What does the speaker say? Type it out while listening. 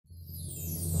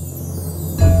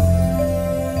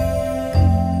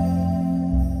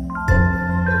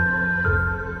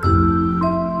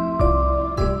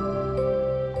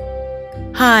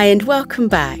Hi and welcome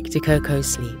back to Koko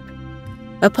Sleep,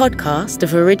 a podcast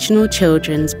of original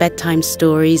children's bedtime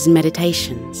stories and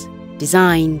meditations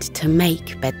designed to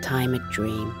make bedtime a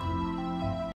dream.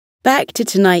 Back to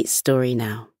tonight's story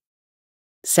now.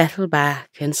 Settle back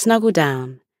and snuggle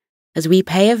down as we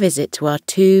pay a visit to our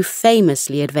two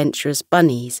famously adventurous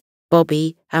bunnies,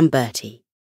 Bobby and Bertie.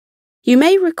 You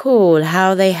may recall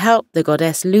how they helped the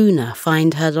goddess Luna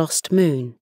find her lost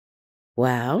moon.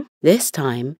 Well, this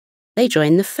time they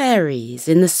join the fairies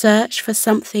in the search for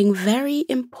something very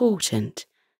important.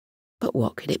 But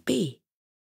what could it be?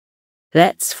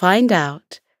 Let's find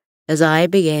out as I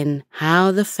begin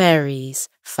How the Fairies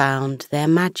Found Their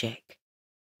Magic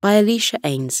by Elisha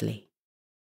Ainsley.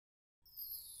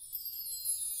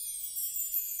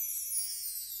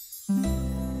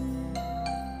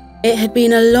 It had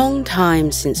been a long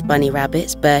time since bunny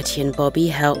rabbits Bertie and Bobby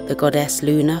helped the goddess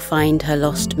Luna find her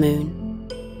lost moon.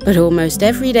 But almost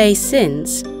every day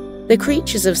since, the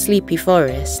creatures of Sleepy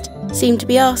Forest seemed to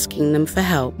be asking them for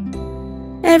help.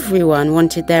 Everyone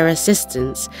wanted their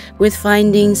assistance with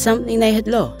finding something they had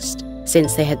lost,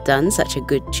 since they had done such a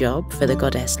good job for the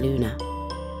goddess Luna.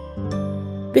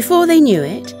 Before they knew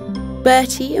it,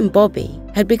 Bertie and Bobby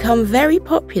had become very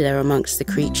popular amongst the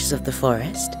creatures of the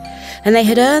forest, and they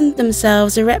had earned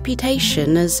themselves a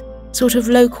reputation as sort of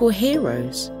local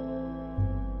heroes.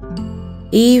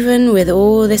 Even with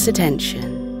all this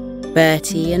attention,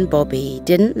 Bertie and Bobby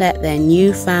didn't let their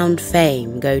newfound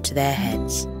fame go to their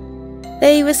heads.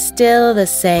 They were still the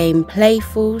same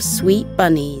playful, sweet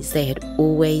bunnies they had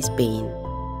always been,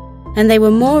 and they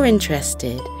were more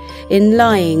interested in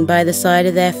lying by the side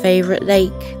of their favourite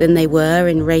lake than they were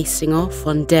in racing off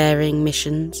on daring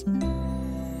missions.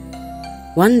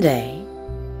 One day,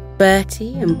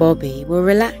 Bertie and Bobby were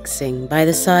relaxing by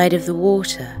the side of the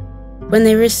water when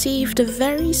they received a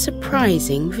very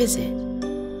surprising visit.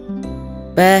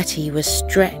 Bertie was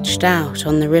stretched out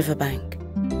on the riverbank,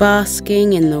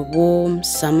 basking in the warm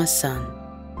summer sun,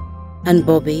 and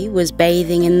Bobby was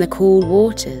bathing in the cool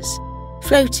waters,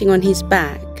 floating on his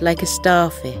back like a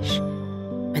starfish,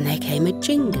 when there came a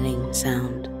jingling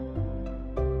sound.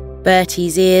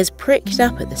 Bertie's ears pricked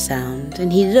up at the sound,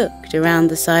 and he looked around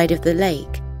the side of the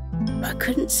lake, but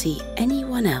couldn't see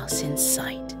anyone else in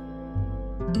sight.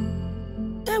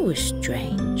 "That was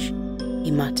strange," he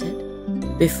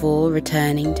muttered, before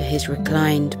returning to his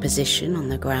reclined position on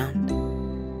the ground.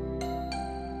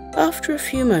 After a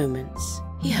few moments,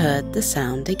 he heard the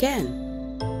sound again.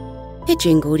 It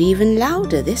jingled even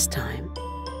louder this time.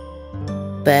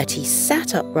 Bertie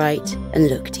sat upright and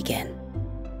looked again.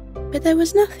 But there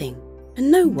was nothing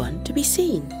and no one to be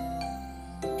seen.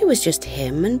 It was just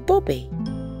him and Bobby.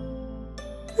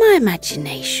 "My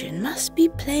imagination must be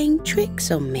playing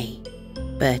tricks on me,"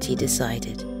 Bertie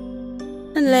decided,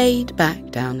 and laid back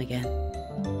down again.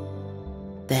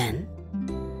 Then,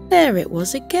 there it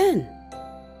was again.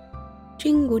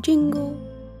 Jingle, jingle.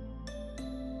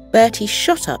 Bertie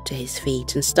shot up to his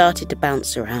feet and started to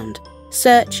bounce around,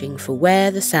 searching for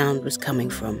where the sound was coming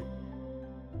from.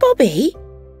 "Bobby!"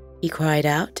 he cried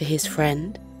out to his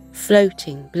friend,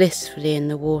 floating blissfully in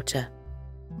the water.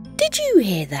 "Did you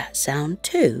hear that sound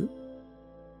too?"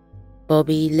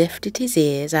 Bobby lifted his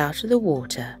ears out of the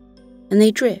water, and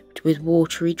they dripped with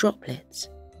watery droplets.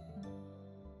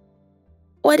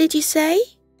 "What did you say?"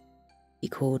 he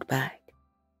called back.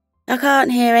 "I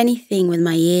can't hear anything with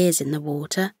my ears in the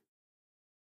water."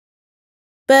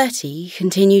 Bertie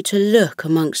continued to look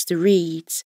amongst the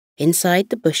reeds, inside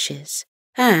the bushes,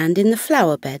 and in the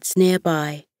flower beds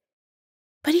nearby,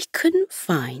 but he couldn't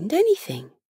find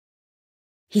anything.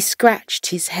 He scratched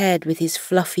his head with his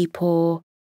fluffy paw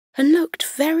and looked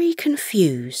very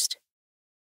confused.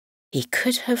 He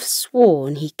could have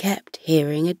sworn he kept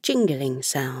hearing a jingling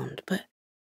sound, but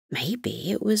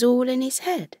maybe it was all in his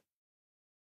head.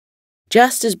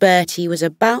 Just as Bertie was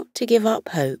about to give up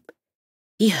hope,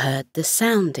 he heard the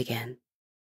sound again.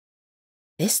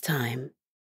 This time,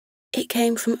 it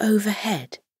came from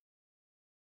overhead.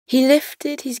 He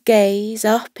lifted his gaze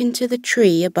up into the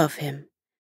tree above him,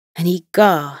 and he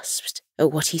gasped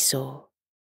at what he saw.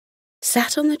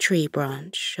 Sat on the tree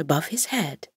branch above his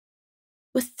head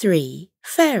were 3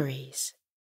 fairies.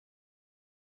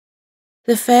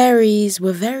 The fairies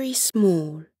were very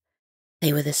small.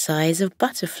 They were the size of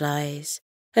butterflies,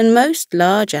 and most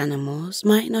large animals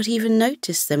might not even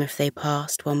notice them if they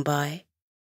passed one by.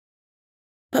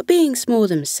 But being small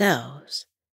themselves,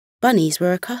 bunnies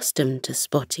were accustomed to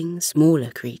spotting smaller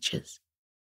creatures.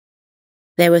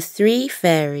 There were 3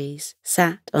 fairies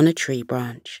sat on a tree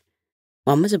branch.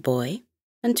 One was a boy,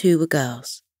 and 2 were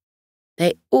girls.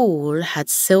 They all had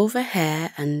silver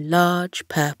hair and large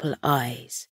purple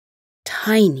eyes.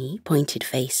 tiny pointed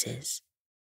faces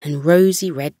and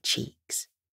rosy red cheeks.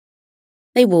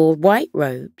 They wore white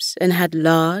robes and had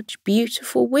large,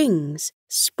 beautiful wings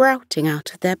sprouting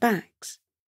out of their backs.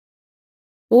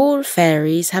 All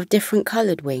fairies have different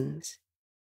coloured wings.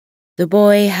 The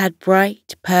boy had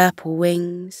bright purple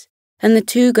wings, and the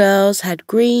two girls had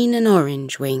green and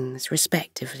orange wings,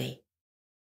 respectively.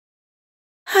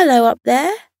 "Hello up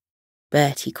there,"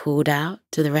 Bertie called out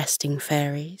to the resting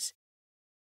fairies.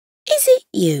 "Is it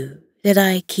you that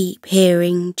I keep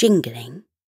hearing jingling?"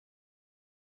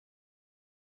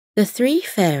 The three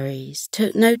fairies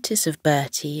took notice of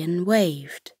Bertie and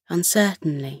waved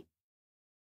uncertainly.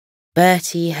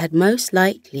 Bertie had most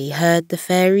likely heard the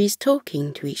fairies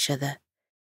talking to each other.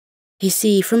 You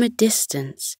see, from a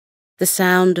distance, the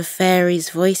sound of fairies'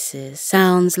 voices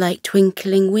sounds like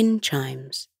twinkling wind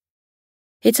chimes.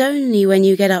 It's only when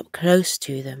you get up close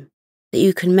to them that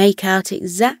you can make out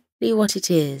exactly what it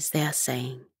is they are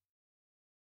saying.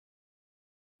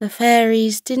 The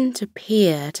fairies didn't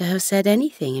appear to have said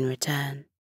anything in return,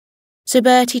 so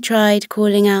Bertie tried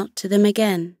calling out to them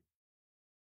again.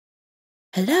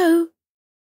 "Hello,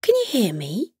 can you hear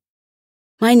me?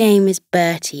 My name is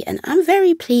Bertie and I'm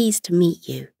very pleased to meet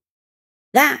you.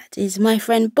 That is my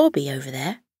friend Bobby over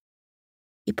there."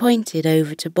 He pointed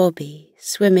over to Bobby,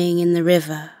 swimming in the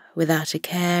river without a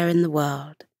care in the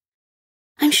world.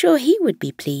 "I'm sure he would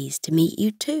be pleased to meet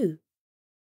you too."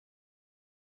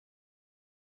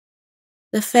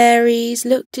 The fairies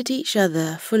looked at each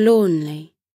other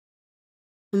forlornly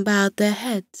and bowed their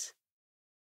heads.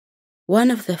 One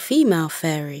of the female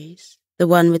fairies, the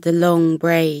one with the long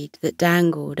braid that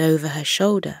dangled over her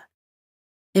shoulder,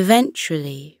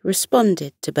 eventually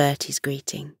responded to Bertie's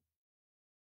greeting.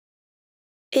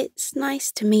 "It's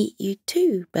nice to meet you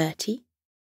too, Bertie,"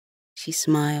 she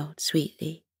smiled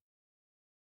sweetly.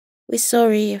 "We're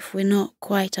sorry if we're not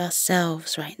quite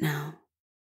ourselves right now.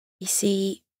 You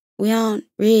see, we aren't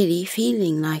really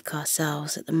feeling like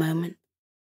ourselves at the moment.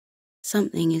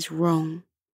 Something is wrong."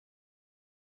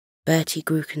 Bertie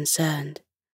grew concerned.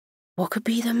 What could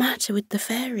be the matter with the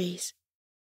fairies?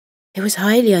 It was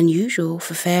highly unusual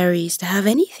for fairies to have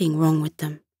anything wrong with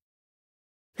them.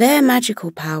 Their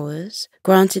magical powers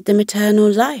granted them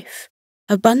eternal life,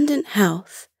 abundant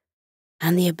health,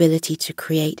 and the ability to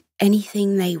create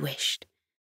anything they wished.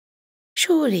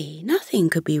 Surely nothing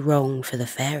could be wrong for the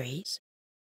fairies.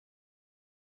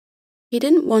 He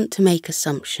didn't want to make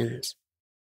assumptions,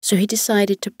 so he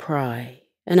decided to pry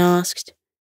and asked,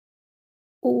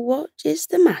 "What is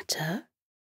the matter?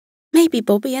 Maybe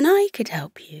Bobby and I could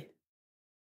help you."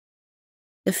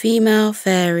 The female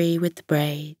fairy with the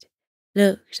braid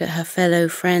looked at her fellow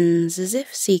friends as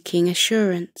if seeking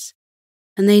assurance,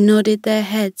 and they nodded their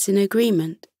heads in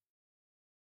agreement.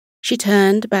 She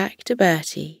turned back to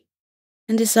Bertie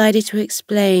and decided to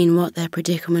explain what their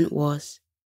predicament was.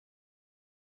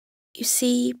 "You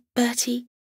see, Bertie,"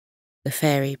 the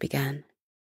fairy began,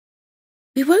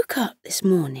 "we woke up this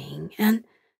morning and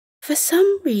for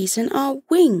some reason our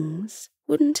wings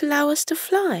wouldn't allow us to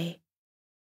fly.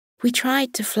 We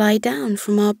tried to fly down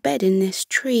from our bed in this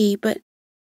tree, but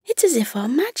it's as if our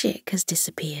magic has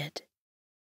disappeared.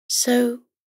 So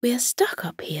we are stuck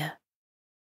up here.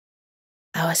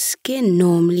 Our skin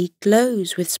normally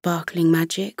glows with sparkling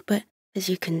magic, but as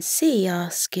you can see,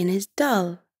 our skin is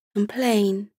dull and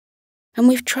plain, and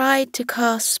we've tried to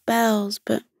cast spells,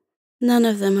 but none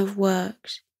of them have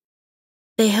worked.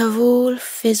 They have all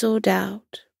fizzled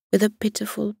out with a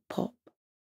pitiful pop.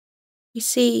 We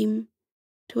seem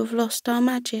to have lost our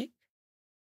magic."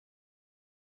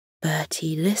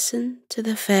 Bertie listened to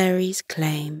the fairy's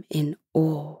claim in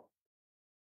awe.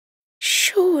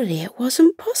 Surely it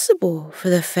wasn't possible for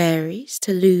the fairies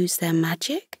to lose their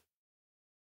magic.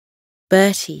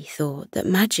 Bertie thought that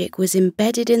magic was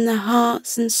embedded in the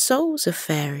hearts and souls of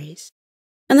fairies,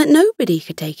 and that nobody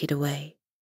could take it away.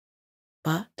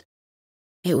 But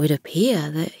it would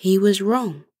appear that he was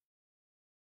wrong.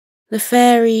 The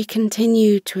fairy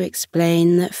continued to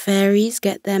explain that fairies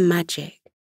get their magic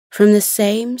from the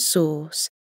same source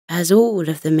as all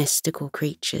of the mystical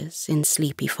creatures in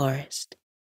Sleepy Forest.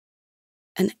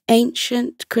 An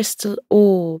ancient crystal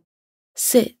orb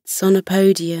sits on a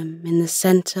podium in the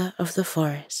centre of the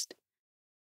forest.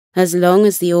 As long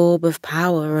as the orb of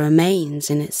power remains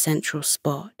in its central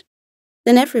spot,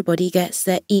 then everybody gets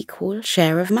their equal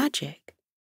share of magic.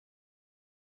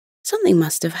 Something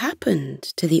must have happened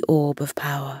to the orb of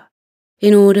power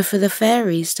in order for the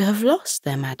fairies to have lost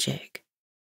their magic.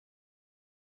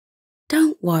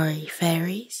 "Don't worry,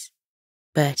 fairies,"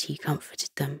 Bertie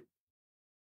comforted them.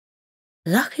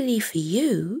 "Luckily for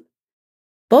you,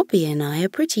 Bobby and I are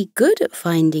pretty good at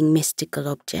finding mystical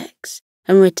objects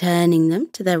and returning them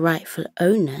to their rightful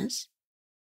owners.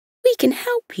 We can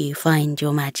help you find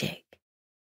your magic."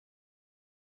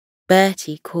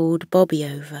 Bertie called Bobby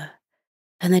over,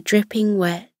 and the dripping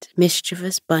wet,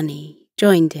 mischievous bunny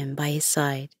joined him by his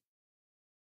side.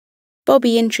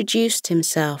 Bobby introduced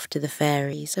himself to the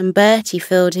fairies, and Bertie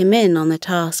filled him in on the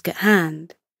task at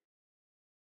hand.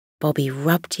 Bobby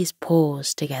rubbed his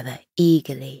paws together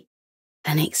eagerly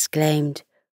and exclaimed,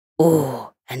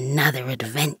 "Oh, another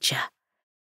adventure!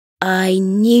 I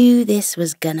knew this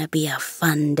was gonna be a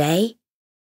fun day."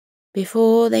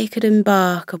 Before they could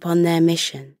embark upon their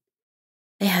mission,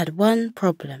 they had one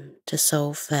problem to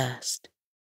solve first.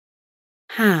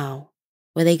 How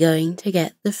were they going to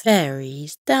get the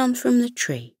fairies down from the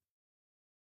tree?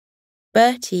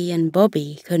 Bertie and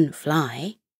Bobby couldn't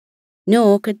fly,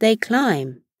 nor could they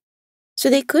climb, so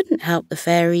they couldn't help the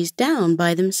fairies down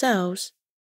by themselves.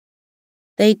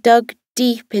 They dug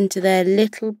deep into their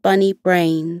little bunny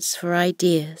brains for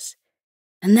ideas,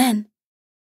 and then,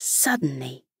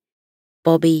 suddenly,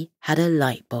 Bobby had a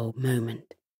light bulb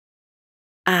moment.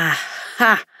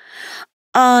 "Aha!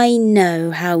 I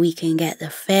know how we can get the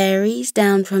fairies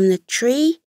down from the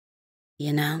tree," he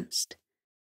announced.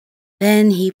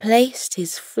 Then he placed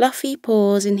his fluffy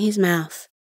paws in his mouth,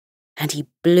 and he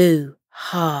blew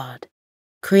hard,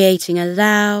 creating a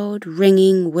loud,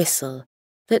 ringing whistle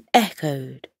that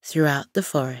echoed throughout the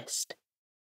forest.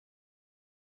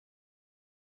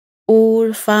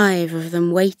 All 5 of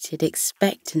them waited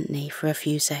expectantly for a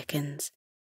few seconds,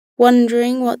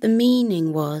 wondering what the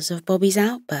meaning was of Bobby's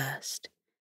outburst.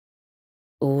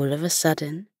 All of a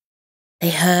sudden,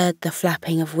 they heard the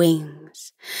flapping of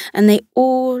wings, and they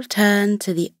all turned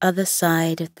to the other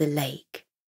side of the lake.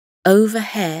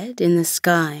 Overhead in the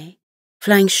sky,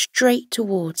 flying straight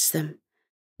towards them,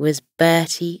 was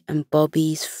Bertie and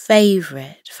Bobby's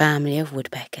favourite family of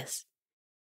woodpeckers.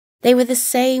 They were the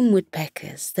same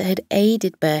woodpeckers that had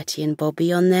aided Bertie and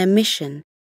Bobby on their mission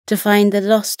to find the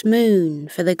lost moon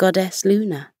for the goddess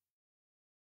Luna.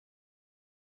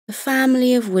 The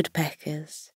family of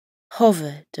woodpeckers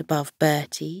hovered above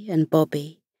Bertie and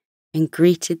Bobby and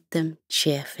greeted them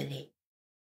cheerfully.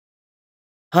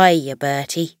 "Hiya,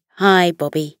 Bertie. Hi,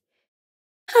 Bobby.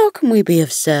 How can we be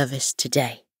of service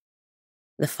today?"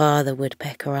 the father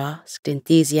woodpecker asked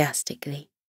enthusiastically.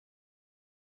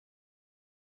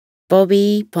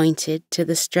 Bobby pointed to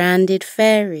the stranded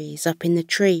fairies up in the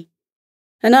tree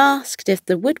and asked if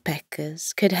the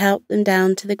woodpeckers could help them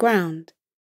down to the ground.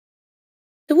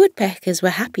 The woodpeckers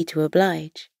were happy to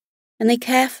oblige, and they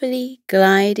carefully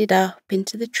glided up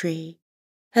into the tree,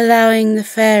 allowing the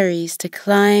fairies to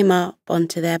climb up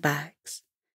onto their backs.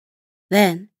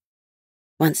 Then,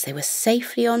 once they were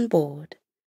safely on board,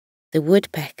 the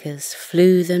woodpeckers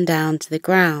flew them down to the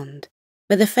ground,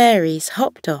 where the fairies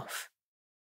hopped off.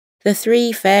 The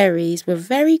 3 fairies were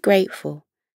very grateful,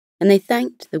 and they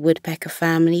thanked the woodpecker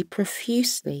family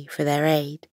profusely for their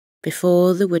aid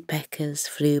before the woodpeckers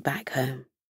flew back home.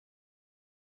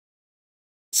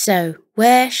 "So,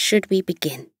 where should we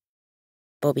begin?"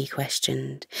 Bobby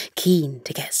questioned, keen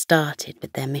to get started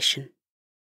with their mission.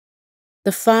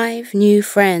 The 5 new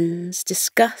friends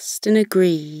discussed and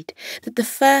agreed that the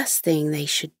first thing they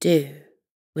should do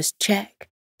was check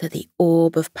that the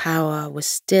orb of power was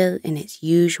still in its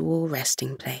usual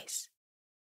resting place.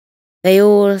 They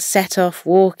all set off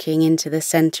walking into the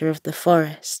centre of the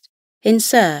forest in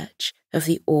search of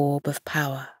the orb of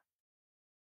power.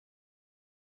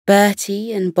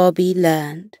 Bertie and Bobby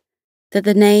learned that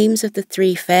the names of the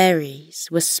 3 fairies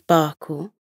were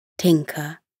Sparkle,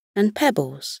 Tinker, and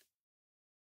Pebbles.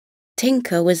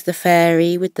 Tinker was the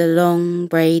fairy with the long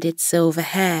braided silver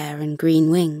hair and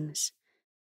green wings.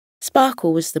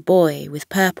 Sparkle was the boy with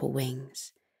purple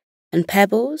wings, and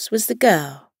Pebbles was the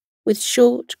girl with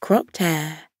short cropped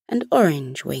hair and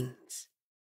orange wings.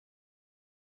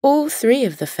 All 3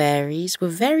 of the fairies were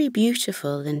very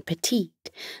beautiful and petite,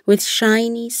 with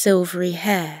shiny silvery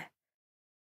hair,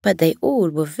 but they all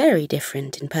were very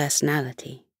different in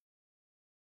personality.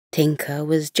 Tinker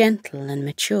was gentle and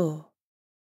mature.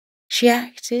 She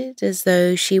acted as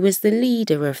though she was the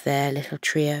leader of their little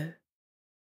trio.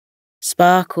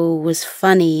 Sparkle was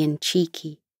funny and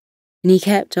cheeky, and he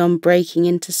kept on breaking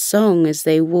into song as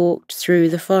they walked through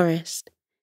the forest.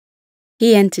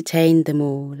 He entertained them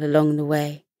all along the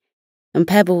way, and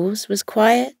Pebbles was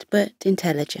quiet but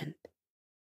intelligent.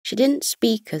 She didn't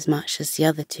speak as much as the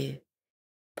other 2,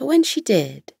 but when she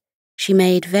did, she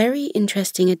made very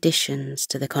interesting additions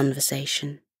to the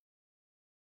conversation.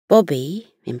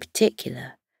 Bobby, in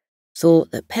particular,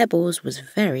 thought that Pebbles was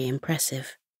very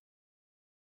impressive.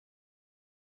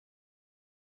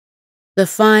 The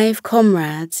 5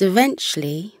 comrades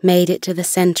eventually made it to the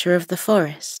centre of the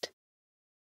forest.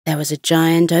 There was a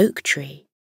giant oak tree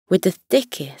with the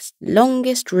thickest,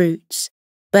 longest roots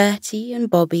Bertie and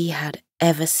Bobby had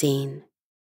ever seen.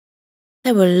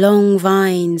 There were long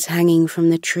vines hanging from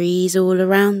the trees all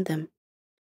around them,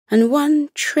 and one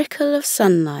trickle of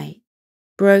sunlight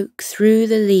broke through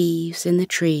the leaves in the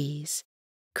trees,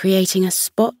 creating a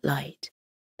spotlight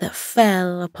that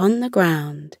fell upon the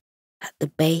ground at the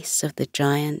base of the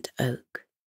giant oak.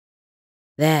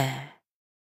 There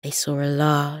they saw a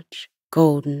large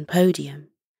golden podium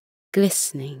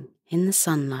glistening in the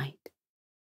sunlight.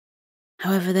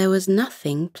 However, there was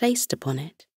nothing placed upon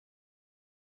it.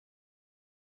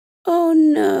 "Oh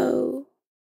no,"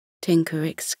 Tinker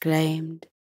exclaimed,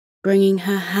 bringing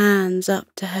her hands up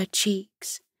to her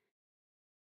cheeks.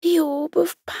 "The orb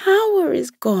of power is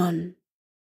gone."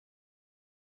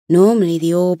 Normally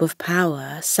the orb of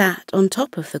power sat on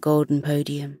top of the golden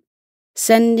podium,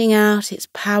 sending out its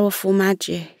powerful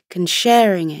magic and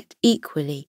sharing it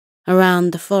equally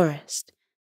around the forest.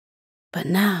 But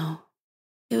now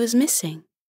it was missing.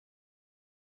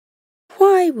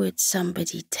 "Why would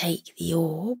somebody take the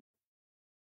orb?"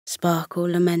 Sparkle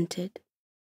lamented.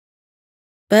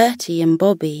 Bertie and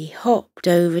Bobby hopped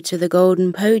over to the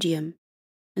golden podium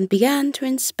and began to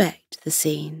inspect the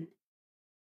scene.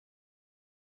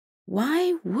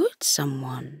 Why would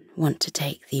someone want to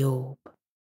take the orb?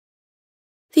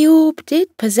 The orb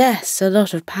did possess a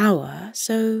lot of power,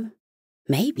 so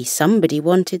maybe somebody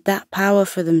wanted that power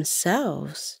for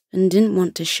themselves and didn't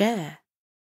want to share.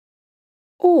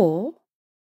 Or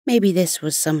maybe this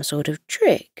was some sort of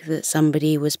trick that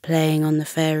somebody was playing on the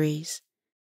fairies.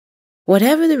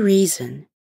 Whatever the reason,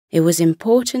 it was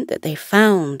important that they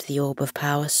found the orb of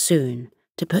power soon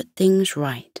to put things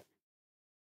right.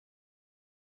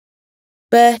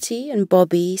 Bertie and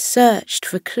Bobby searched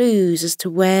for clues as to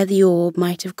where the orb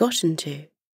might have gotten to.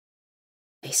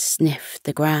 They sniffed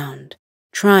the ground,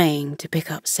 trying to pick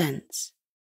up scents.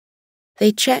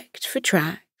 They checked for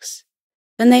tracks,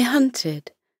 and they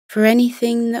hunted for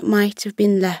anything that might have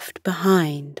been left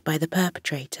behind by the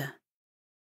perpetrator.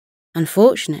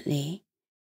 Unfortunately,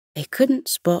 they couldn't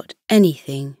spot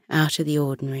anything out of the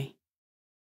ordinary.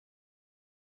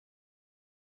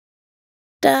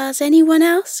 Does anyone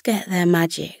else get their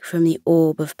magic from the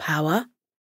orb of power?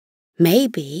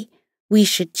 Maybe we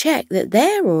should check that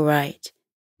they're all right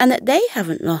and that they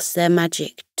haven't lost their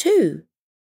magic too,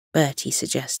 Bertie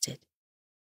suggested.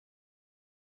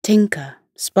 Tinker,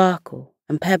 Sparkle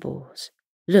and Pebbles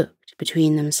looked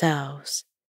between themselves,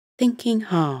 thinking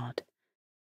hard,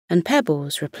 and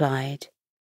Pebbles replied,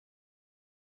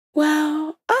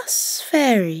 "Well, us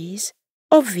fairies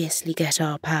obviously get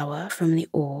our power from the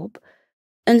orb,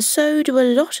 and so do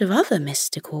a lot of other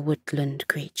mystical woodland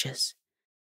creatures.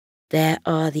 There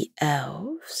are the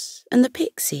elves and the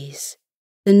pixies,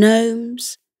 the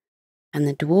gnomes and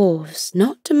the dwarves,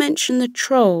 not to mention the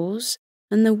trolls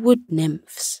and the wood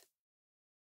nymphs.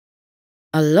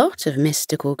 A lot of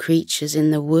mystical creatures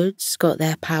in the woods got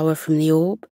their power from the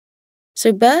orb,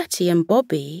 so Bertie and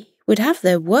Bobby would have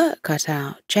their work cut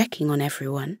out checking on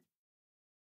everyone.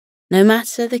 No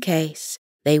matter the case,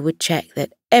 they would check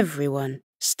that everyone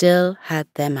still had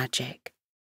their magic.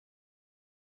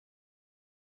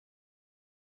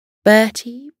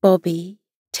 Bertie, Bobby,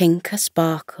 Tinker,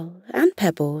 Sparkle and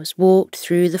Pebbles walked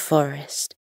through the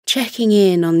forest, checking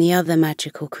in on the other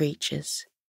magical creatures.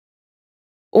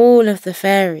 All of the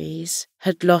fairies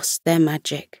had lost their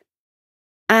magic,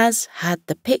 as had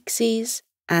the pixies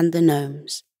and the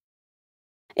gnomes.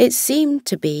 It seemed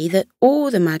to be that all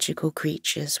the magical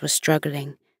creatures were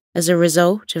struggling as a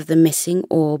result of the missing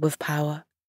orb of power.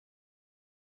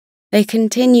 They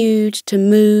continued to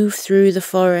move through the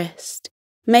forest,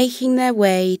 making their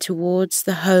way towards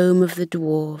the home of the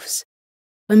dwarves,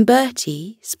 when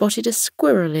Bertie spotted a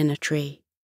squirrel in a tree.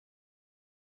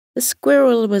 The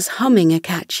squirrel was humming a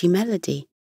catchy melody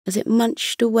as it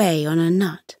munched away on a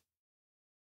nut.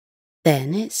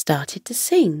 Then it started to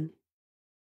sing.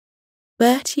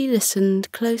 Bertie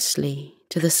listened closely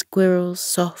to the squirrel's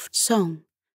soft song,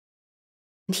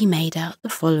 and he made out the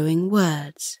following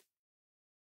words.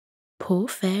 Poor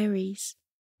fairies,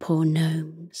 poor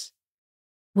gnomes,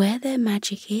 where their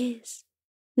magic is,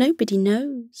 nobody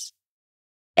knows.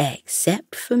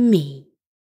 Except for me,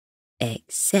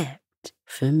 except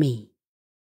for me.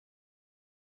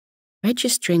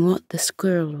 Registering what the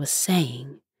squirrel was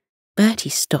saying, Bertie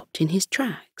stopped in his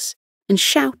tracks and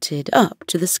shouted up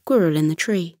to the squirrel in the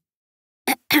tree.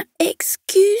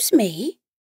 Excuse me?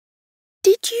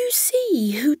 Did you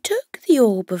see who took the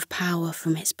orb of power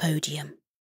from its podium?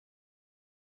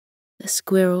 The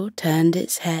squirrel turned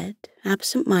its head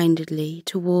absent-mindedly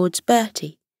towards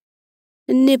Bertie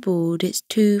and nibbled its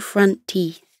 2 front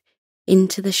teeth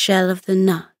into the shell of the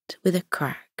nut with a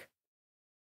crack.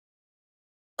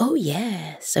 Oh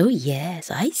yes,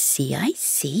 I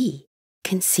see.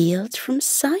 Concealed from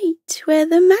sight where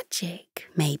the magic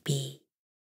may be."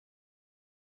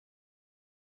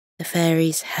 The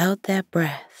fairies held their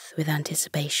breath with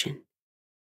anticipation.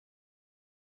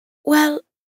 "Well,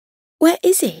 where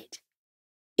is it?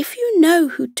 If you know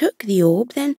who took the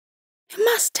orb, then you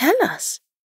must tell us,"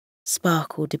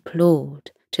 Sparkle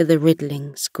deplored to the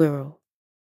riddling squirrel.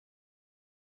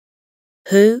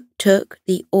 "Who took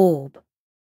the orb?"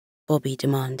 Bobby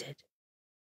demanded.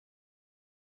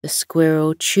 The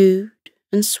squirrel chewed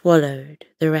and swallowed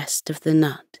the rest of the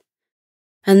nut,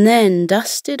 and then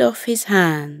dusted off his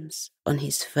hands on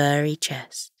his furry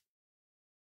chest.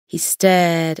 He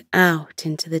stared out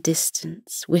into the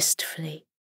distance wistfully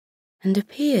and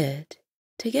appeared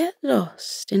to get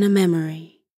lost in a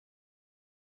memory.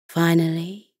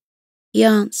 Finally, he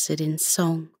answered in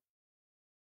song.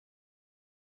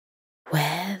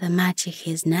 "Where the magic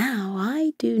is now,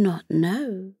 I do not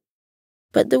know,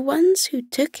 but the ones who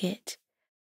took it,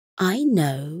 I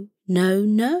know.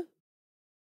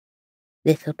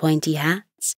 Little pointy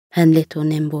hats and little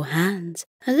nimble hands,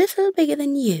 a little bigger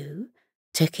than you,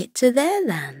 took it to their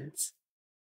lands."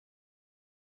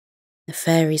 The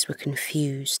fairies were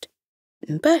confused,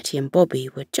 and Bertie and Bobby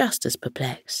were just as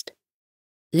perplexed.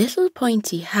 Little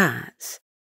pointy hats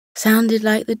sounded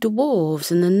like the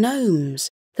dwarves and the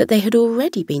gnomes that they had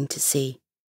already been to see,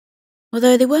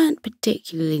 although they weren't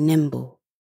particularly nimble.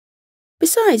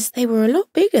 Besides, they were a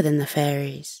lot bigger than the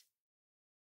fairies.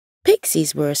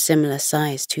 Pixies were a similar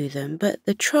size to them, but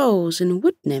the trolls and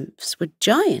wood nymphs were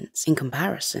giants in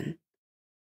comparison.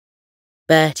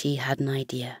 Bertie had an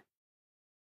idea.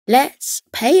 "Let's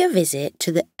pay a visit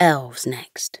to the elves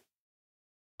next.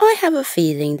 I have a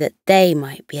feeling that they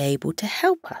might be able to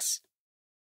help us."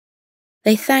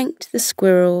 They thanked the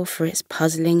squirrel for its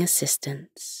puzzling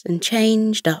assistance and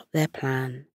changed up their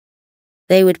plan.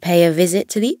 They would pay a visit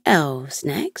to the elves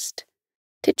next,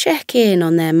 to check in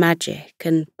on their magic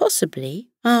and possibly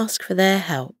ask for their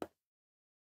help.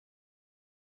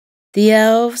 The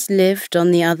elves lived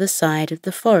on the other side of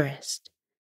the forest.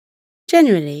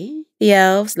 Generally, the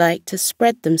elves liked to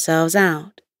spread themselves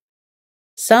out.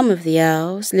 Some of the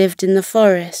elves lived in the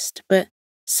forest, but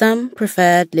some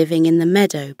preferred living in the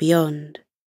meadow beyond.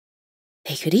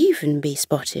 They could even be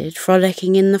spotted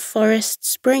frolicking in the forest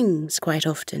springs quite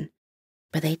often,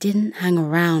 but they didn't hang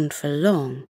around for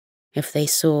long if they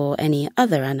saw any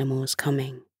other animals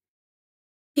coming.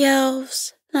 The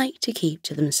elves liked to keep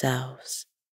to themselves.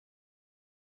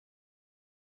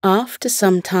 After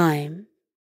some time,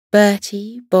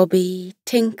 Bertie, Bobby,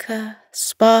 Tinker,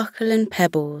 Sparkle and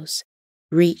Pebbles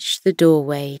reached the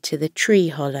doorway to the tree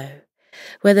hollow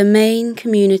where the main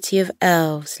community of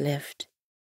elves lived.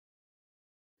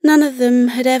 None of them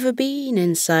had ever been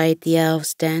inside the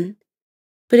elves' den,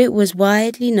 but it was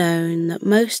widely known that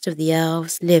most of the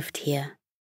elves lived here.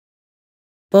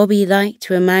 Bobby liked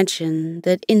to imagine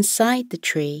that inside the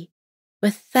tree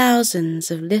were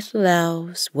thousands of little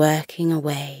elves working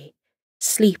away,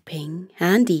 sleeping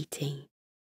and eating,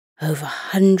 over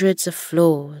hundreds of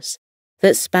floors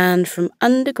that spanned from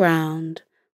underground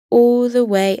all the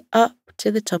way up to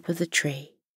the top of the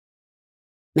tree.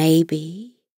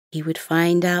 Maybe he would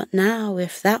find out now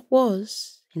if that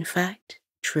was, in fact,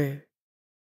 true.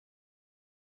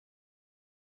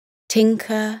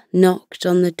 Tinker knocked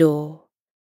on the door,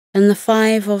 and the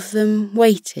 5 of them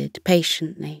waited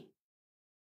patiently.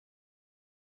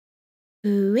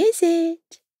 "Who is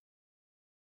it?"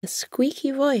 A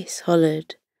squeaky voice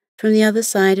hollered from the other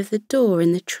side of the door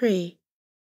in the tree.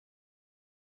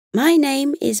 "My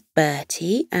name is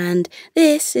Bertie, and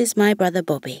this is my brother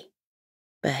Bobby,"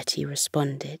 Bertie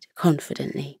responded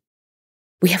confidently.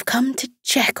 "We have come to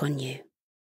check on you.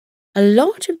 A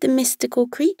lot of the mystical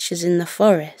creatures in the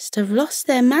forest have lost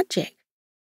their magic,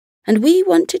 and we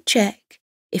want to check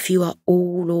if you are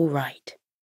all right."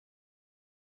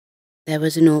 There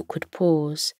was an awkward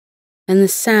pause and the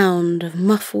sound of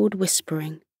muffled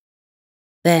whispering.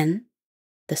 Then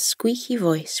the squeaky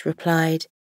voice replied,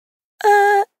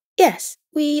 Yes,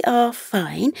 we are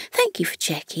fine. Thank you for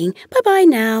checking. Bye-bye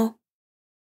now."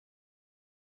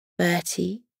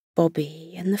 Bertie,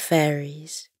 Bobby and the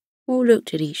fairies all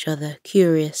looked at each other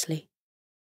curiously.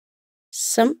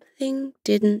 Something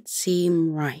didn't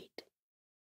seem right.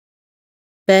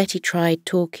 Bertie tried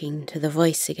talking to the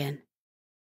voice again.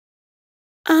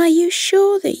 "Are you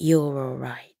sure that you're all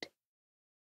right?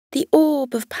 The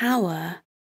orb of power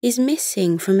is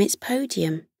missing from its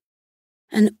podium,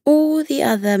 and all the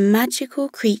other magical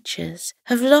creatures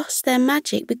have lost their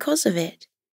magic because of it.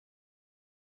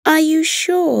 Are you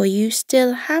sure you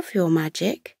still have your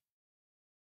magic?"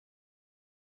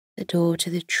 The door to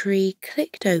the tree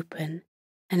clicked open,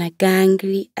 and a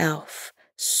gangly elf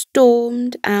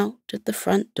stormed out of the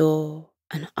front door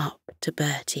and up to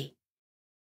Bertie.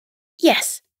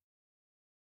 "Yes,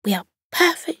 we are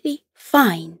perfectly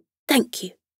fine, thank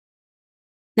you.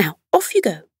 Now off you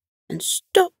go, and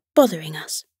stop bothering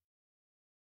us."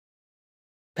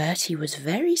 Bertie was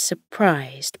very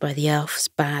surprised by the elf's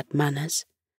bad manners,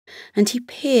 and he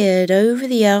peered over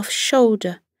the elf's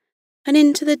shoulder and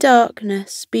into the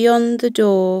darkness beyond the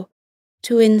door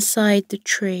to inside the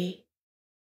tree.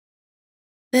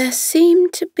 There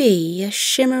seemed to be a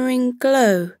shimmering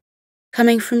glow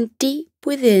coming from deep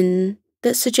within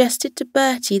that suggested to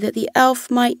Bertie that the elf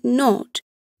might not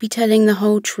be telling the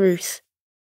whole truth.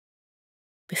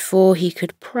 Before he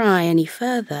could pry any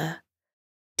further,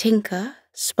 Tinker,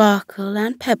 Sparkle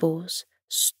and Pebbles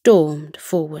stormed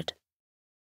forward.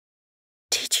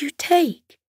 "Did you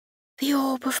take the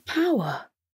orb of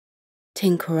power?"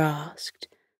 Tinker asked,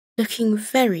 looking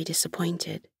very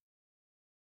disappointed.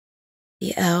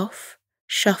 The elf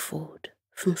shuffled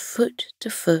from foot to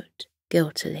foot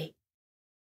guiltily.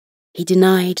 He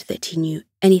denied that he knew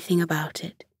anything about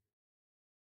it.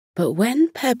 But when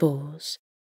Pebbles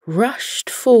rushed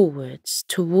forwards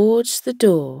towards the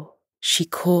door, she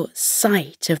caught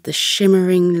sight of the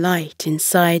shimmering light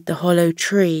inside the hollow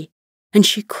tree, and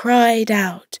she cried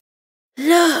out,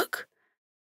 "Look!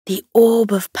 The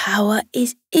orb of power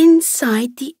is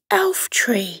inside the elf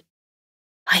tree.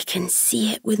 I can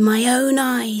see it with my own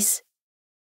eyes."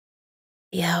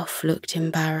 The elf looked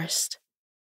embarrassed.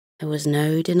 There was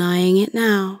no denying it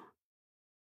now.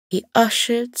 He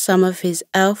ushered some of his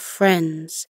elf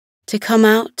friends to come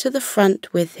out to the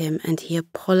front with him, and he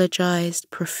apologized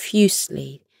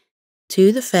profusely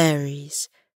to the fairies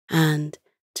and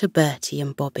to Bertie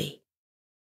and Bobby.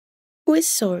 "We're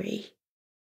sorry,"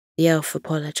 the elf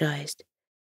apologized.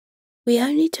 "We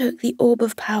only took the orb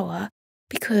of power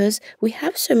because we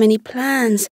have so many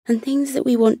plans and things that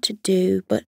we want to do,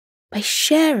 but by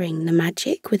sharing the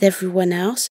magic with everyone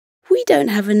else, we don't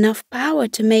have enough power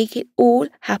to make it all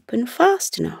happen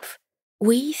fast enough.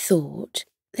 We thought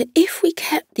that if we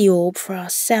kept the orb for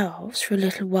ourselves for a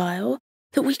little while,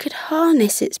 that we could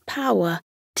harness its power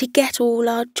to get all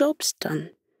our jobs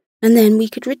done, and then we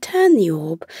could return the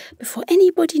orb before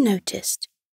anybody noticed."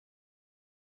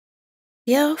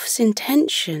 The elf's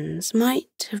intentions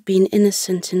might have been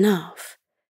innocent enough,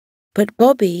 but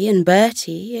Bobby and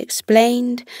Bertie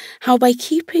explained how by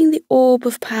keeping the orb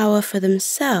of power for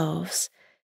themselves,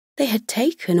 they had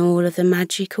taken all of the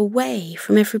magic away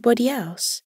from everybody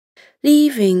else,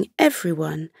 leaving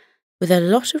everyone with a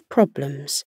lot of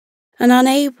problems and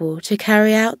unable to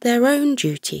carry out their own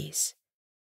duties.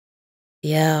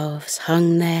 The elves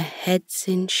hung their heads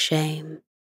in shame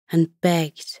and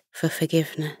begged for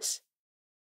forgiveness.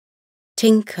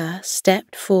 Tinker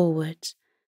stepped forward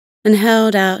and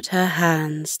held out her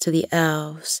hands to the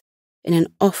elves in an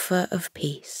offer of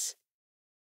peace.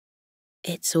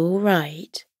 "It's all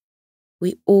right.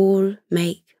 We all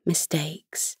make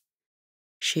mistakes,"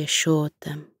 she assured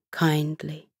them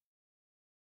kindly.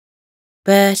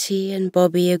 Bertie and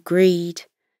Bobby agreed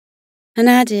and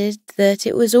added that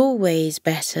it was always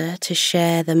better to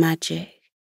share the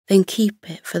magic than keep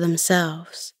it for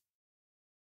themselves.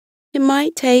 It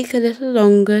might take a little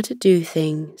longer to do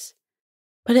things,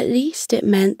 but at least it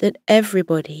meant that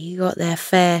everybody got their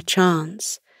fair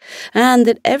chance, and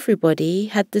that everybody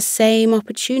had the same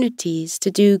opportunities to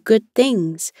do good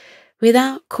things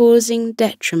without causing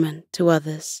detriment to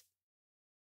others.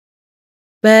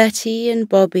 Bertie and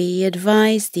Bobby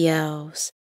advised the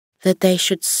elves that they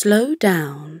should slow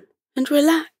down and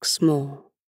relax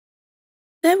more.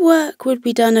 Their work would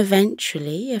be done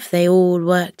eventually if they all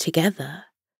worked together,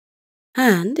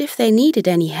 and if they needed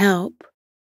any help,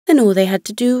 then all they had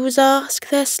to do was ask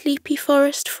their sleepy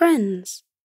forest friends.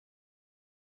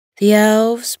 The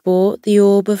elves brought the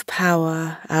orb of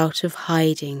power out of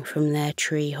hiding from their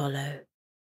tree hollow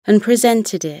and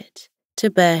presented it to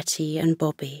Bertie and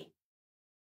Bobby.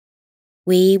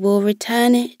 "We will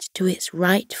return it to its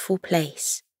rightful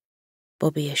place,"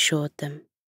 Bobby assured them.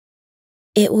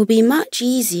 "It will be much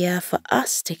easier for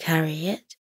us to carry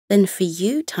it than for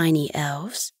you tiny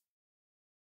elves."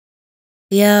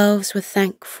 The elves were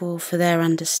thankful for their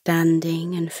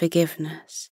understanding and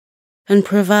forgiveness, and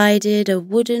provided a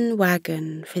wooden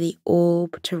wagon for the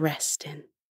orb to rest in.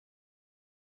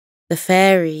 The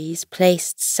fairies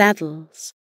placed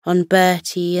saddles on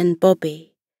Bertie and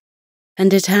Bobby,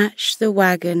 and attached the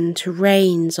wagon to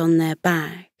reins on their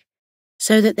back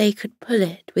so that they could pull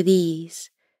it with ease.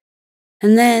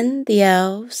 And then the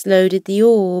elves loaded the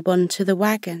orb onto the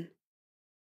wagon.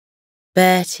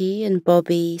 Bertie and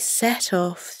Bobby set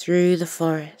off through the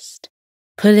forest,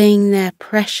 pulling their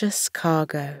precious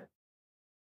cargo,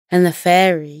 and the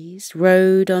fairies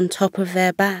rode on top of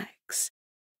their backs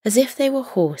as if they were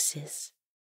horses.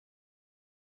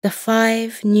 The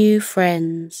 5 new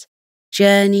friends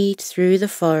journeyed through the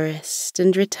forest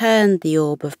and returned the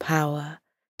orb of power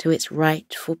to its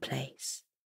rightful place.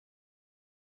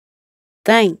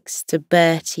 Thanks to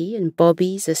Bertie and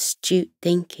Bobby's astute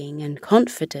thinking and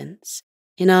confidence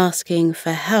in asking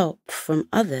for help from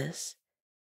others,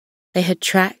 they had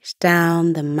tracked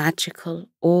down the magical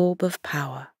orb of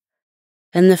power,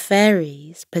 and the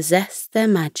fairies possessed their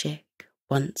magic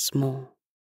once more.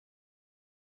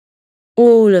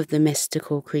 All of the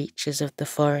mystical creatures of the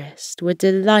forest were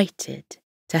delighted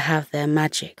to have their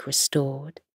magic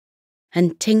restored,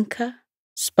 and Tinker,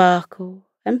 Sparkle,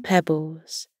 and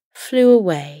Pebbles flew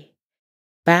away,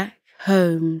 back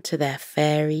home to their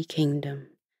fairy kingdom,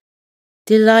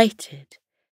 delighted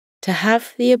to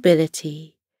have the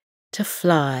ability to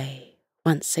fly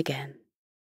once again.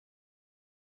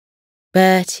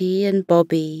 Bertie and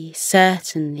Bobby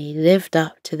certainly lived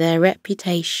up to their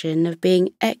reputation of being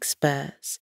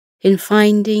experts in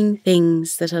finding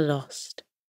things that are lost.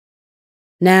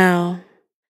 Now,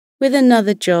 with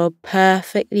another job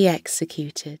perfectly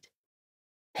executed,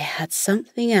 they had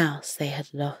something else they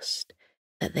had lost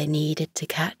that they needed to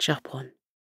catch up on: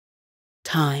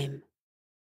 time.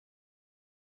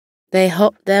 They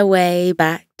hopped their way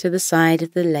back to the side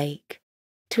of the lake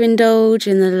to indulge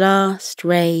in the last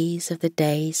rays of the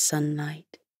day's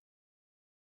sunlight.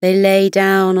 They lay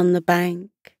down on the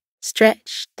bank,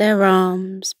 stretched their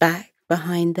arms back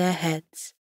behind their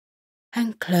heads,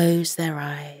 and closed their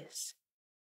eyes.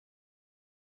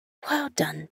 "Well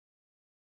done,